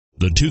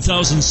The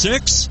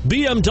 2006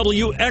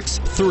 BMW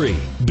X3.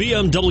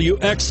 BMW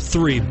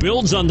X3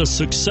 builds on the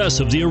success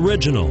of the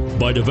original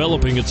by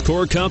developing its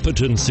core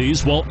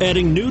competencies while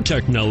adding new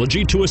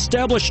technology to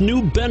establish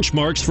new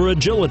benchmarks for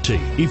agility,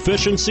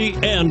 efficiency,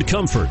 and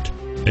comfort.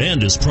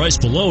 And is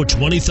priced below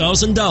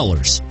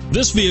 $20,000.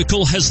 This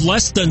vehicle has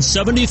less than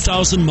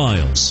 70,000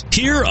 miles.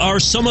 Here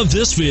are some of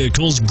this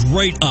vehicle's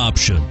great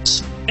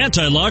options: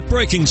 anti-lock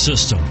braking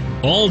system,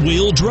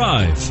 all-wheel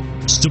drive,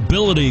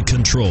 stability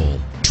control,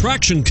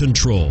 traction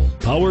control,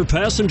 power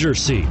passenger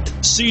seat,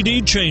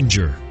 CD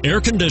changer,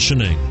 air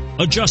conditioning,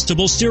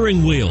 adjustable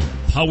steering wheel,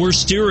 power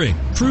steering,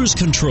 cruise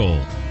control.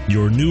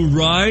 Your new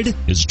ride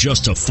is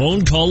just a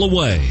phone call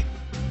away.